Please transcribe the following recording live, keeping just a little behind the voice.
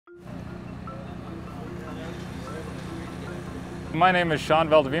My name is Sean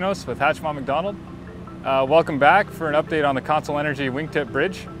Valdivinos with Hatchmont McDonald. Welcome back for an update on the CONSOL Energy Wingtip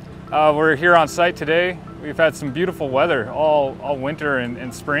Bridge. We're here on site today. We've had some beautiful weather all winter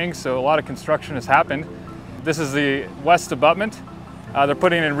and spring, so a lot of construction has happened. This is the west abutment. They're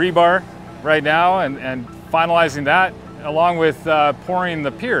putting in rebar right now and finalizing that, along with pouring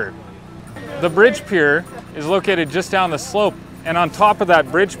the pier. The bridge pier is located just down the slope, and on top of that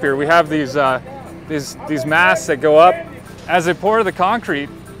bridge pier we have these masts that go up. As they pour the concrete,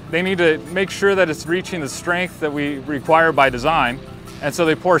 they need to make sure that it's reaching the strength that we require by design, and so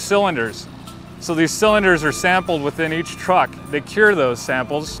they pour cylinders. So these cylinders are sampled within each truck. They cure those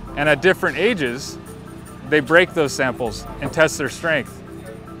samples, and at different ages, they break those samples and test their strength.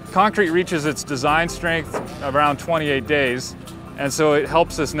 Concrete reaches its design strength around 28 days, and so it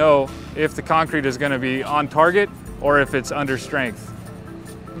helps us know if the concrete is going to be on target or if it's under strength.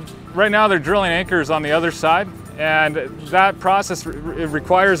 Right now they're drilling anchors on the other side, and that process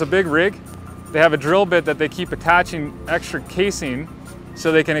requires a big rig. They have a drill bit that they keep attaching extra casing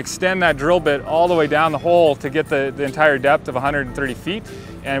so they can extend that drill bit all the way down the hole to get the entire depth of 130 feet,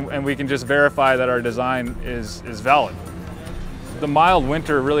 and we can just verify that our design is valid. The mild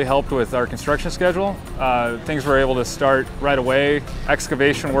winter really helped with our construction schedule. Things were able to start right away.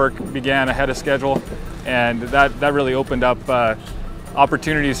 Excavation work began ahead of schedule, and that really opened up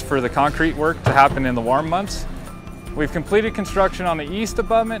opportunities for the concrete work to happen in the warm months. We've completed construction on the east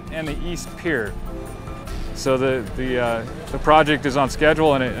abutment and the east pier. So the project is on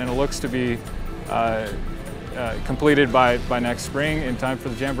schedule, and it looks to be completed by next spring in time for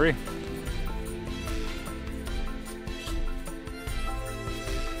the Jamboree.